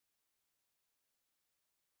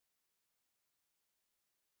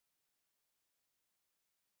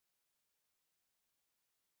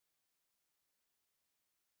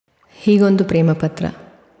ಹೀಗೊಂದು ಪ್ರೇಮ ಪತ್ರ.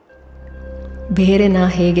 ಬೇರೆ ನಾ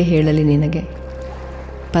ಹೇಗೆ ಹೇಳಲಿ ನಿನಗೆ,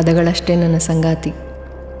 ಪದಗಳಷ್ಟೇ ನನ್ನ ಸಂಗಾತಿ.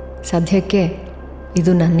 ಸದ್ಯಕ್ಕೆ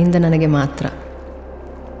ಇದು ನನ್ನಿಂದ ನನಗೆ ಮಾತ್ರ.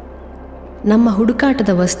 ನಮ್ಮ ಹುಡುಕಾಟದ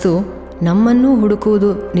ವಸ್ತು ನಮ್ಮನ್ನೂ ಹುಡುಕುವುದು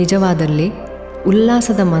ನಿಜವಾದಲ್ಲಿ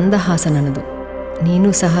ಉಲ್ಲಾಸದ ಮಂದಹಾಸ ನನ್ನದು.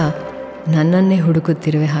 ನೀನು ಸಹ ನನ್ನನ್ನೇ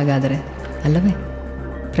ಹುಡುಕುತ್ತಿರುವೆ ಹಾಗಾದರೆ, ಅಲ್ಲವೇ?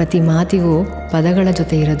 ಪ್ರತಿ ಮಾತಿಗೂ ಪದಗಳ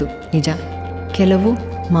ಜೊತೆ ಇರದು ನಿಜ. ಕೆಲವು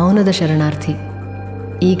ಮೌನದ ಶರಣಾರ್ಥಿ.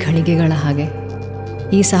 ಈ ಘಳಿಗೆಗಳ ಹಾಗೆ,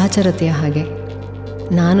 ಈ ಸಹಚರತೆಯ ಹಾಗೆ,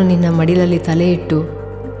 ನಾನು ನಿನ್ನ ಮಡಿಲಲ್ಲಿ ತಲೆ ಇಟ್ಟು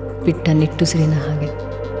ಬಿಟ್ಟ ನಿಟ್ಟುಸಿರಿನ ಹಾಗೆ.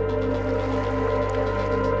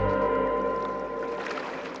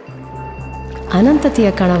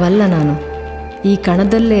 ಅನಂತತೆಯ ಕಣವಲ್ಲ ನಾನು. ಈ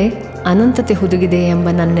ಕಣದಲ್ಲೇ ಅನಂತತೆ ಹುದುಗಿದೆ ಎಂಬ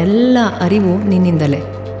ನನ್ನೆಲ್ಲ ಅರಿವು ನಿನ್ನಿಂದಲೇ.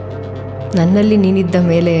 ನನ್ನಲ್ಲಿ ನೀನಿದ್ದ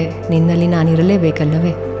ಮೇಲೆ ನಿನ್ನಲ್ಲಿ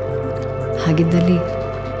ನಾನಿರಲೇಬೇಕಲ್ಲವೇ? ಹಾಗಿದ್ದಲ್ಲಿ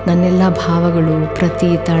ನನ್ನೆಲ್ಲ ಭಾವಗಳು,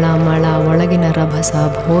 ಪ್ರತಿ ತಳಮಳ, ಒಳಗಿನ ರಭಸ,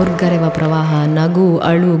 ಭೋರ್ಗರೆವ ಪ್ರವಾಹ, ನಗು,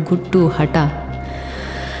 ಅಳು, ಗುಟ್ಟು, ಹಠ,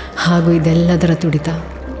 ಹಾಗೂ ಇದೆಲ್ಲದರ ತುಡಿತ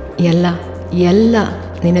ಎಲ್ಲ ಎಲ್ಲ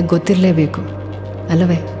ನಿನಗೆ ಗೊತ್ತಿರಲೇಬೇಕು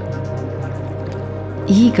ಅಲ್ಲವೇ?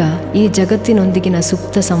 ಈಗ ಈ ಜಗತ್ತಿನೊಂದಿಗಿನ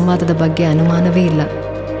ಸುಪ್ತ ಸಂವಾದದ ಬಗ್ಗೆ ಅನುಮಾನವೇ ಇಲ್ಲ.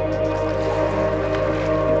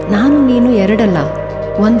 ನಾನು ನೀನು ಎರಡಲ್ಲ,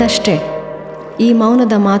 ಒಂದಷ್ಟೇ. ಈ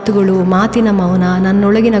ಮೌನದ ಮಾತುಗಳು, ಮಾತಿನ ಮೌನ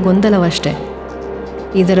ನನ್ನೊಳಗಿನ ಗೊಂದಲವಷ್ಟೇ.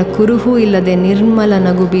 ಇದರ ಕುರುಹೂ ಇಲ್ಲದೆ ನಿರ್ಮಲ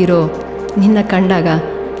ನಗು ಬೀರೋ ನಿನ್ನ ಕಂಡಾಗ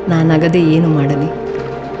ನಾನಗದೆ ಏನು ಮಾಡಲಿ?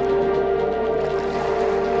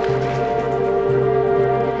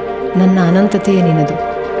 ನನ್ನ ಅನಂತತೆಯೇ ನಿನದು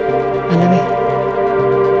ಅಲ್ಲವೇ?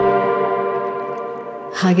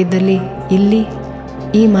 ಹಾಗಿದ್ದಲ್ಲಿ ಇಲ್ಲಿ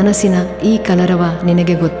ಈ ಮನಸ್ಸಿನ ಈ ಕಲರವ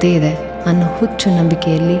ನಿನಗೆ ಗೊತ್ತೇ ಇದೆ ಅನ್ನೋ ಹುಚ್ಚು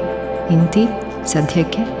ನಂಬಿಕೆಯಲ್ಲಿ ನಿಂತಿ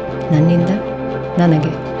ಸದ್ಯಕ್ಕೆ ನನ್ನಿಂದ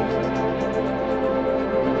ನನಗೆ.